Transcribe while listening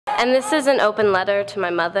And this is an open letter to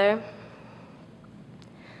my mother.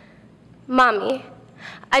 Mommy,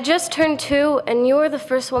 I just turned 2, and you are the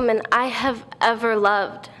first woman I have ever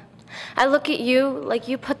loved. I look at you like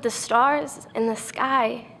you put the stars in the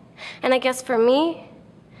sky, and I guess for me,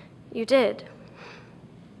 you did.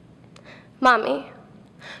 Mommy,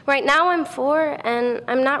 right now I'm 4, and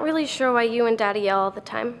I'm not really sure why you and Daddy yell all the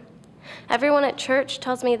time. Everyone at church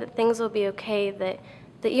tells me that things will be okay,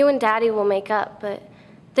 that you and Daddy will make up, but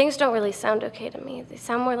things don't really sound okay to me. They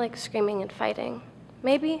sound more like screaming and fighting.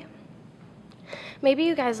 Maybe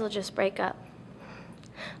you guys will just break up.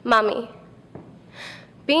 Mommy,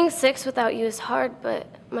 being 6 without you is hard, but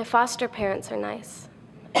my foster parents are nice.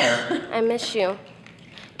 I miss you.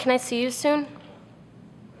 Can I see you soon?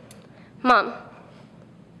 Mom,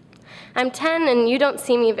 I'm 10 and you don't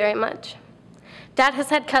see me very much. Dad has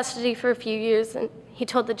had custody for a few years and he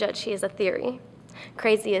told the judge he has a theory.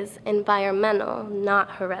 Crazy is environmental,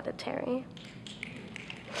 not hereditary.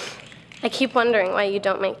 I keep wondering why you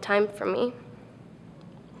don't make time for me.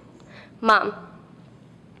 Mom,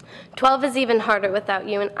 12 is even harder without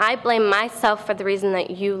you, and I blame myself for the reason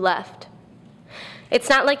that you left. It's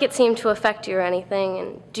not like it seemed to affect you or anything,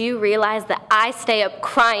 and do you realize that I stay up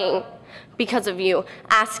crying because of you,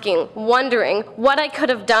 asking, wondering what I could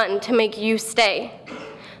have done to make you stay?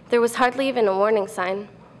 There was hardly even a warning sign.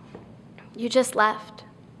 You just left.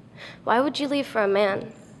 Why would you leave for a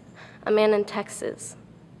man in Texas?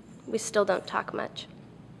 We still don't talk much.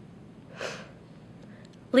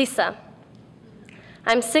 Lisa,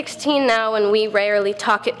 I'm 16 now and we rarely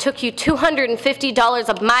talk. It took you $250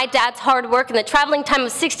 of my dad's hard work and the traveling time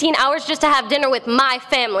of 16 hours just to have dinner with my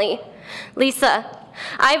family. Lisa,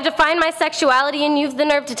 I have defined my sexuality and you've the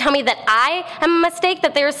nerve to tell me that I am a mistake,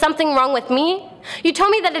 that there is something wrong with me? You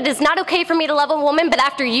told me that it is not okay for me to love a woman, but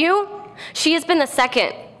after you, she has been the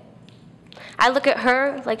second. I look at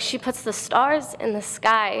her like she puts the stars in the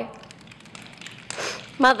sky.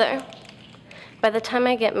 Mother, by the time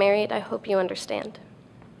I get married, I hope you understand.